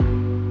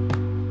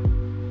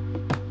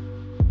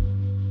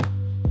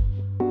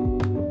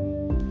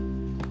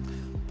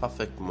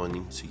perfect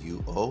morning to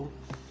you all.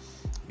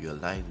 You are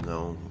live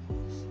now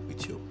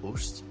with your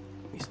host,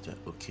 Mr.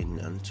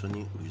 Okin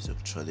Anthony, who is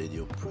actually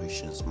the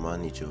operations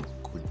manager of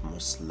Good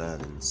Must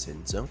Learning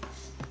Center.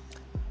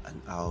 And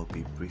I'll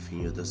be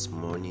briefing you this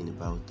morning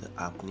about the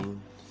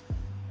happening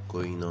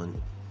going on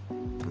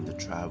in the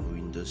travel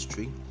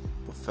industry.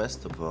 But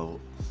first of all,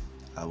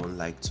 I would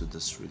like to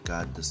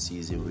disregard the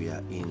season we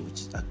are in, which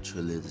is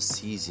actually the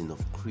season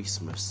of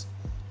Christmas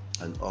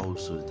and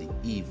also the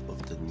eve of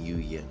the new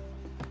year.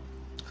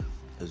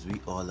 As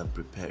we all are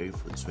preparing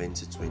for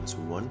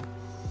 2021,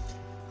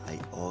 I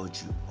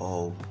urge you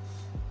all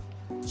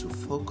to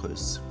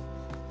focus,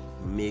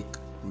 make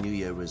New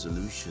Year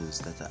resolutions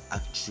that are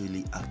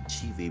actually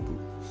achievable,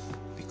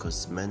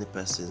 because many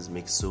persons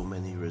make so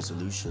many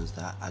resolutions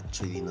that are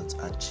actually not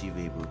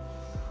achievable.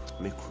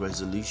 Make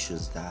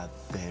resolutions that are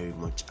very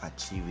much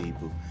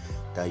achievable,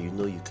 that you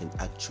know you can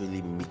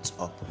actually meet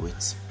up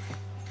with.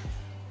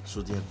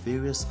 So there are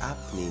various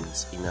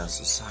happenings in our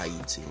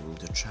society, in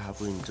the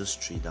travel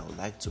industry, that I would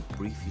like to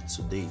brief you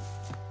today.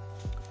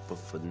 But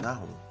for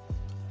now,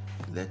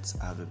 let's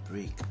have a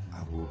break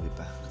and we'll be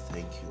back.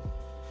 Thank you.